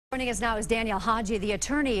Joining us now is Daniel Haijji, the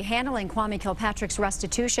attorney handling Kwame Kilpatrick's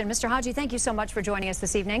restitution. Mr. Haijji, thank you so much for joining us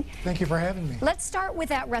this evening. Thank you for having me. Let's start with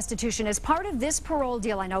that restitution. As part of this parole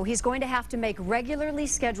deal, I know he's going to have to make regularly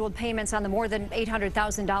scheduled payments on the more than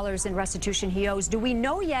 $800,000 in restitution he owes. Do we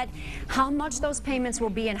know yet how much those payments will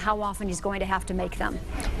be and how often he's going to have to make them?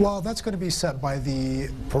 Well, that's going to be set by the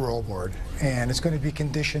parole board, and it's going to be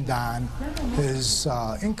conditioned on his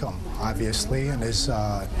income, obviously, and his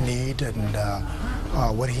need and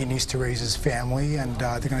what he needs to raise his family, and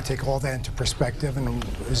they're going to take all that into perspective and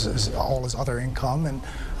all his other income, and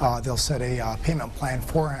they'll set a payment plan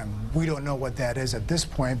for him. We don't know what that is at this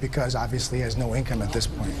point because obviously he has no income at this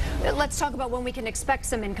point. Let's talk about when we can expect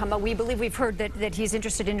some income. We believe we've heard that he's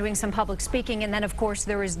interested in doing some public speaking, and then of course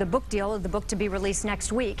there is the book deal, the book to be released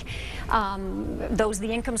next week. Those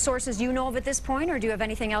the income sources you know of at this point, or do you have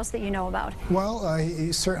anything else that you know about? Well,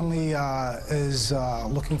 he certainly is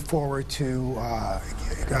looking forward to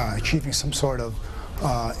achieving some sort of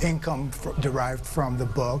income derived from the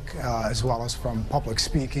book, as well as from public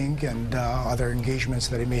speaking and other engagements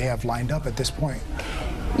that he may have lined up at this point.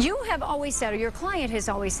 You have always said, or your client has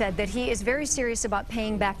always said, that he is very serious about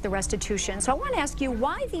paying back the restitution. So I want to ask you,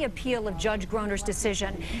 why the appeal of Judge Groner's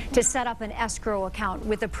decision to set up an escrow account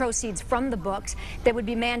with the proceeds from the books that would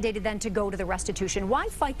be mandated then to go to the restitution? Why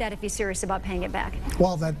fight that if he's serious about paying it back?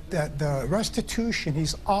 Well, the restitution,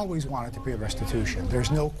 he's always wanted to pay restitution.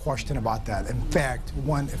 There's no question about that. In fact,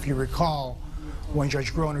 if you recall, when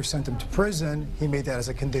Judge Groner sent him to prison, he made that as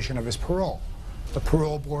a condition of his parole. The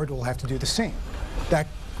parole board will have to do the same. That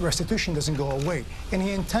restitution doesn't go away, and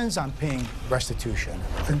he intends on paying restitution,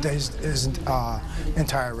 his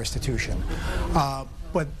entire restitution.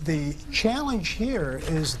 But the challenge here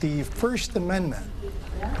is the First Amendment,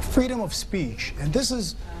 freedom of speech, and this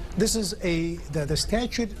is the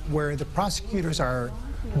statute where the prosecutors are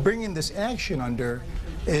bringing this action under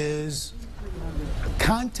is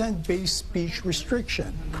content-based speech restriction,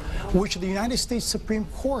 which the United States Supreme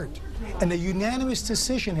Court in a unanimous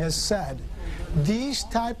decision has said these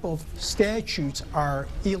type of statutes are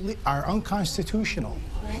unconstitutional.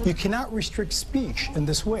 You cannot restrict speech in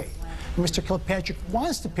this way. Mr. Kilpatrick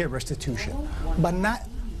wants to pay restitution, but not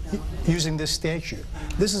using this statute.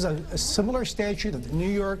 This is a similar statute that New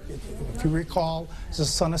York, if you recall, is a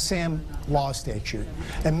Son of Sam law statute.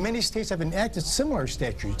 And many states have enacted similar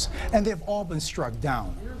statutes, and they've all been struck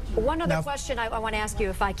down. One other question I want to ask you,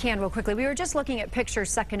 if I can, real quickly. We were just looking at pictures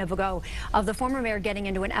a second ago of the former mayor getting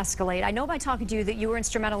into an Escalade. I know by talking to you that you were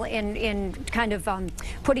instrumental in kind of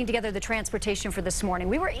putting together the transportation for this morning.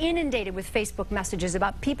 We were inundated with Facebook messages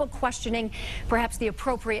about people questioning perhaps the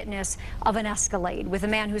appropriateness of an Escalade with a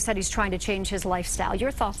man who said he's trying to change his lifestyle.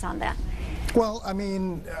 Your thoughts on that? Well, I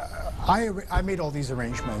mean, I made all these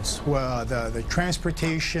arrangements. The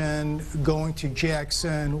transportation, going to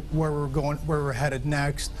Jackson, where we're headed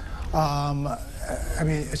next. I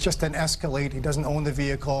mean, it's just an Escalade. He doesn't own the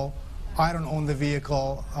vehicle. I don't own the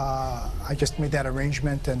vehicle. I just made that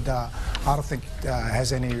arrangement, and I don't think it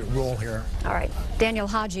has any role here. All right. Daniel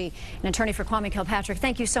Haijji, an attorney for Kwame Kilpatrick,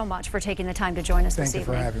 thank you so much for taking the time to join us this evening.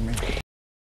 Thank you for having me.